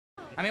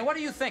I mean, what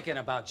are you thinking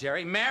about,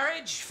 Jerry?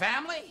 Marriage?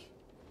 Family?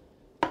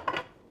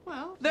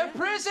 Well, they're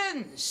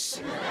prisons.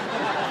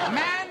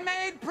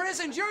 Man-made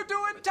prisons. You're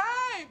doing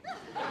time.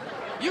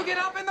 You get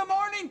up in the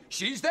morning,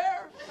 she's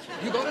there.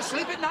 You go to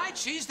sleep at night,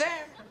 she's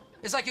there.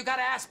 It's like you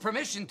gotta ask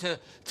permission to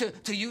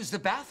use the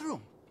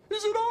bathroom.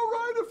 Is it all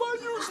right if I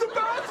use the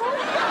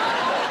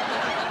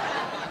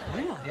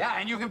bathroom? Really? Yeah,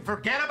 and you can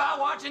forget about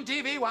watching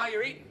TV while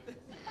you're eating.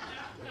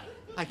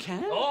 I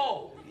can?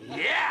 Oh,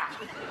 yeah.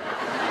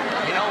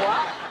 You know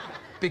why?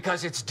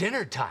 Because it's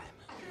dinner time.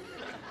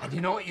 And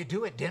you know what you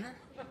do at dinner?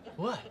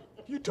 What?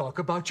 You talk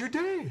about your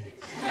day.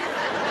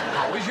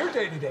 How was your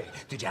day today?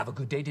 Did you have a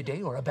good day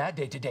today or a bad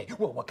day today?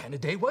 Well, what kind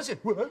of day was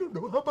it? Well, I don't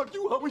know. How about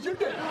you? How was your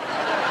day?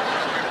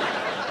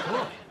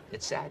 Boy,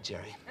 it's sad,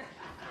 Jerry.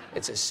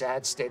 It's a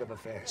sad state of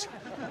affairs.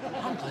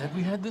 I'm glad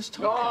we had this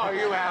talk. Oh,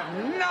 you have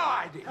no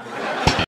idea.